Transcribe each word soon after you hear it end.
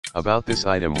About this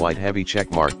item: white heavy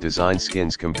checkmark design,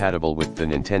 Skinz compatible with the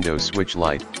Nintendo Switch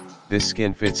Lite. This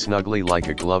skin fits snugly like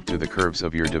a glove to the curves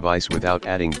of your device without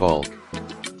adding bulk.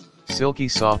 Silky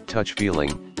soft touch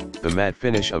feeling, the matte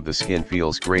finish of the skin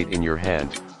feels great in your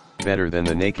hand, better than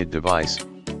the naked device,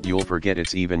 you'll forget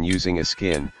it's even using a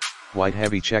skin. White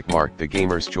heavy checkmark, the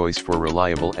gamer's choice for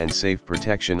reliable and safe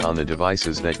protection on the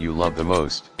devices that you love the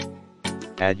most.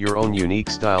 Add your own unique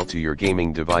style to your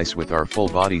gaming device with our full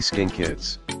body skin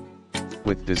kits.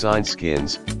 With design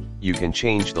Skinz, you can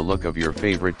change the look of your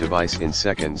favorite device in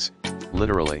seconds,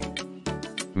 literally.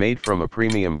 Made from a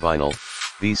premium vinyl,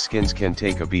 these skins can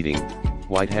take a beating.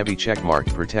 White heavy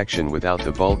checkmark protection without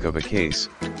the bulk of a case.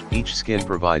 Each skin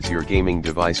provides your gaming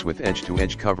device with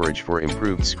edge-to-edge coverage for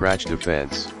improved scratch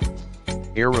defense.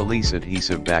 Air release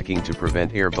adhesive backing to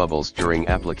prevent air bubbles during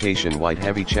application. White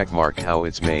heavy checkmark, how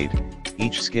it's made.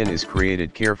 Each skin is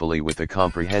created carefully with a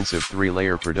comprehensive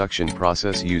 3-layer production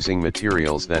process using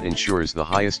materials that ensures the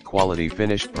highest quality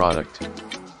finished product.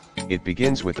 It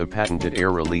begins with a patented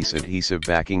air release adhesive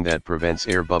backing that prevents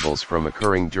air bubbles from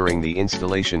occurring during the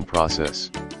installation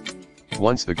process.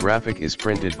 Once the graphic is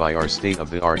printed by our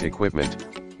state-of-the-art equipment,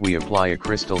 we apply a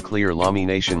crystal clear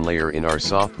lamination layer in our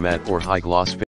soft matte or high gloss